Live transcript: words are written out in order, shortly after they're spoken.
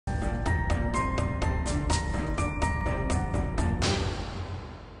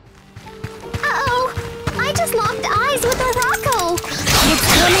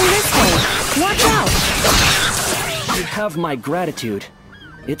You have my gratitude.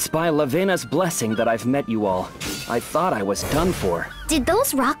 It's by Lavena's blessing that I've met you all. I thought I was done for. Did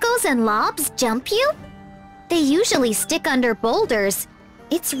those Roccos and Lobs jump you? They usually stick under boulders.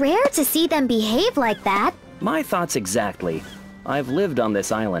 It's rare to see them behave like that. My thoughts exactly. I've lived on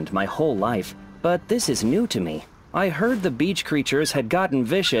this island my whole life, but this is new to me. I heard the beach creatures had gotten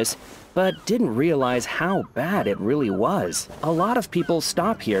vicious, but didn't realize how bad it really was. A lot of people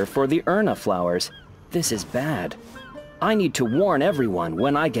stop here for the Urna flowers. This is bad. I need to warn everyone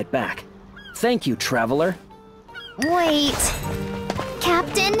when I get back. Thank you, traveler. Wait.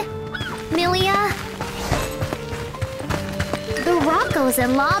 Captain? Milia? The Roccos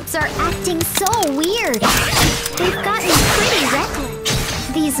and Lobs are acting so weird. They've gotten pretty reckless.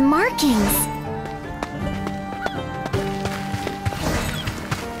 These markings.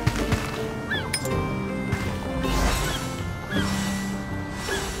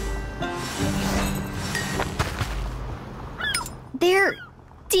 They're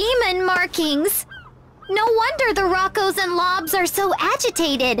demon markings. No wonder the Roccos and Lobs are so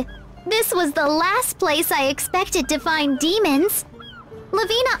agitated. This was the last place I expected to find demons.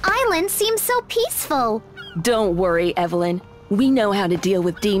 Lavina Island seems so peaceful. Don't worry, Evelyn. We know how to deal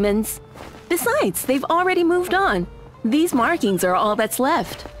with demons. Besides, they've already moved on. These markings are all that's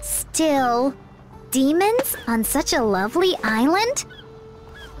left. Still, demons on such a lovely island?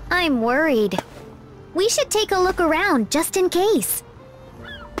 I'm worried. We should take a look around just in case.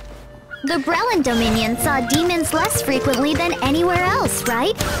 The Brellan Dominion saw demons less frequently than anywhere else,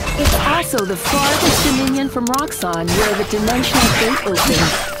 right? It's also the farthest dominion from Roxxon, where the dimensional gate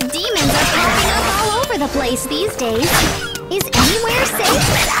opens. Demons are popping up all over the place these days. Is anywhere safe?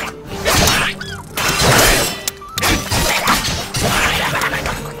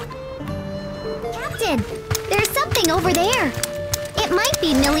 Captain, there's something over there. It might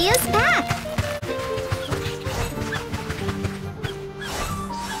be Milia's pack.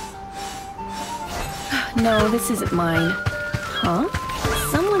 No, this isn't mine. Huh?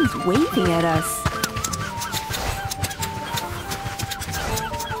 Someone's waving at us.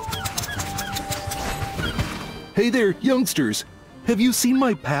 Hey there, youngsters. Have you seen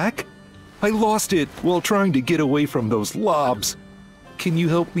my pack? I lost it while trying to get away from those Lobs. Can you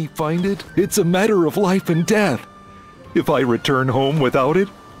help me find it? It's a matter of life and death. If I return home without it,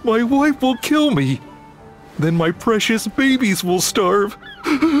 my wife will kill me. Then my precious babies will starve.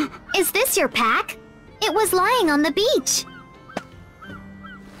 Is this your pack? It was lying on the beach.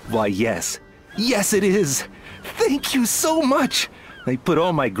 Why, yes. Yes, it is. Thank you so much. I put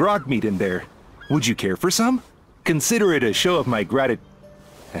all my grog meat in there. Would you care for some? Consider it a show of my gratitude.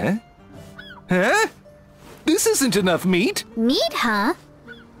 Huh? Huh? This isn't enough meat. Meat, huh?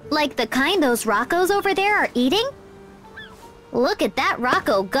 Like the kind those Roccos over there are eating? Look at that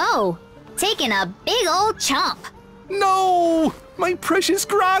Rocco go. Taking a big old chomp. No! My precious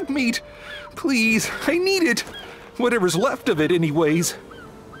grog meat! Please, I need it. Whatever's left of it anyways.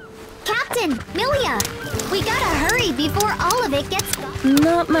 Captain, Milia, we gotta hurry before all of it gets gone.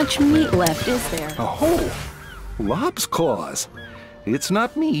 Not much meat left, is there? Oh, Lob's claws. It's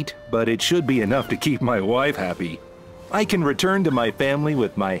not meat, but it should be enough to keep my wife happy. I can return to my family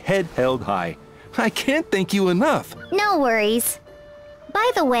with my head held high. I can't thank you enough. No worries. By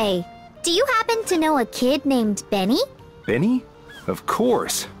the way, do you happen to know a kid named Benny? Benny? Of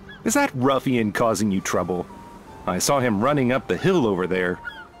course. Is that ruffian causing you trouble? I saw him running up the hill over there.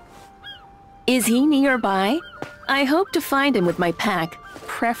 Is he nearby? I hope to find him with my pack,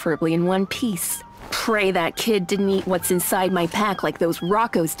 preferably in one piece. Pray that kid didn't eat what's inside my pack like those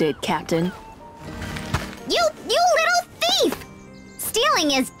Roccos did, Captain. You little thief!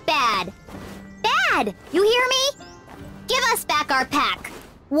 Stealing is bad. Bad! You hear me? Give us back our pack.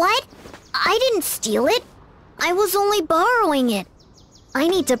 What? I didn't steal it. I was only borrowing it. I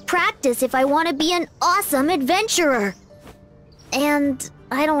need to practice if I want to be an awesome adventurer. And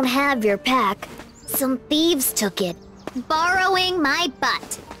I don't have your pack. Some thieves took it. Borrowing my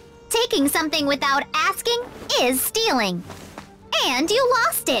butt. Taking something without asking is stealing. And you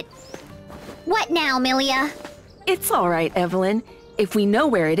lost it. What now, Milia? It's all right, Evelyn. If we know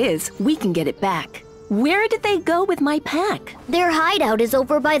where it is, we can get it back. Where did they go with my pack? Their hideout is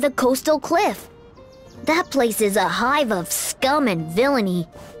over by the coastal cliff. That place is a hive of scum and villainy.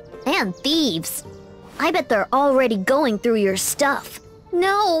 And thieves. I bet they're already going through your stuff.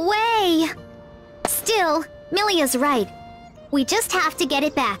 No way! Still, Milia's right. We just have to get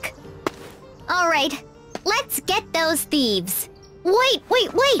it back. Alright, let's get those thieves. Wait!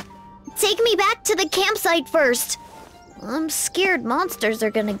 Take me back to the campsite first. I'm scared monsters are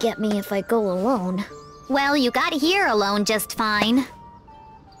gonna get me if I go alone. Well, you got here alone just fine.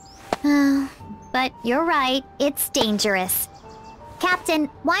 But you're right, it's dangerous. Captain,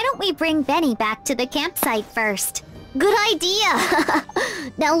 why don't we bring Benny back to the campsite first? Good idea!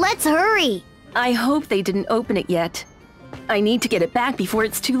 Now let's hurry! I hope they didn't open it yet. I need to get it back before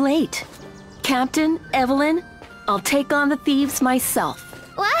it's too late. Captain, Evelyn, I'll take on the thieves myself.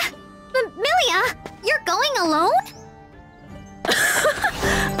 What? Milia, you're going alone?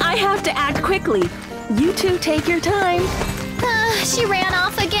 I have to act quickly. You two take your time. She ran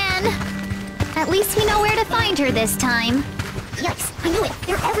off again. At least we know where to find her this time. Yikes, I knew it.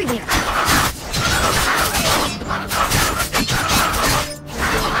 They're everywhere.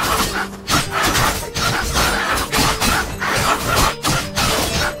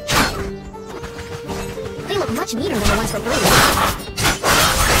 They look much neater than the ones from earlier.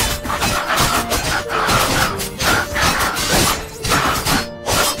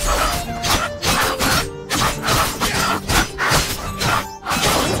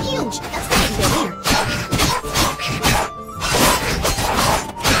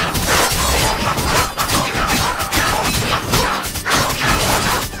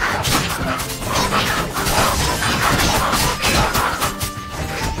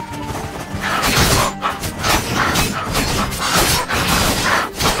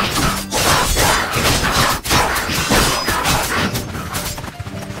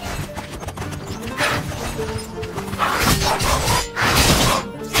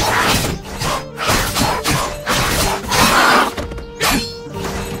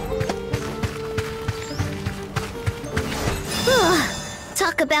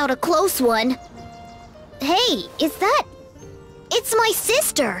 Talk about a close one. Hey, is that... It's my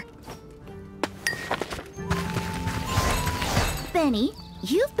sister! Benny,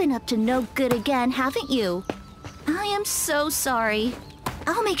 you've been up to no good again, haven't you? I am so sorry.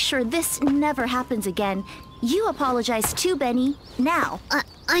 I'll make sure this never happens again. You apologize too, Benny, now.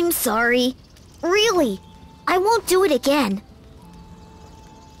 I'm sorry. Really, I won't do it again.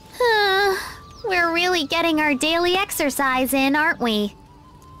 We're really getting our daily exercise in, aren't we?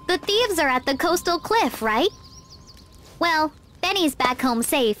 The thieves are at the coastal cliff, right? Well, Benny's back home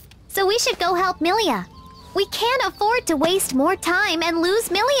safe, so we should go help Milia. We can't afford to waste more time and lose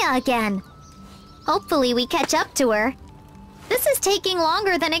Milia again. Hopefully we catch up to her. This is taking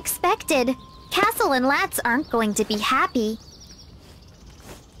longer than expected. Castle and Lats aren't going to be happy.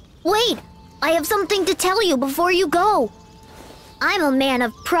 Wait! I have something to tell you before you go. I'm a man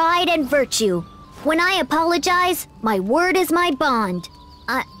of pride and virtue. When I apologize, my word is my bond.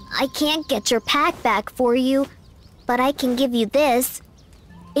 I can't get your pack back for you, but I can give you this.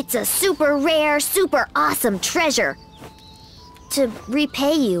 It's a super rare, super awesome treasure. To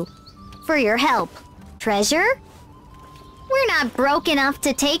repay you for your help. Treasure? We're not broke enough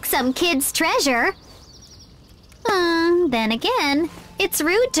to take some kid's treasure. Then again, it's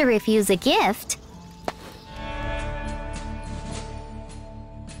rude to refuse a gift.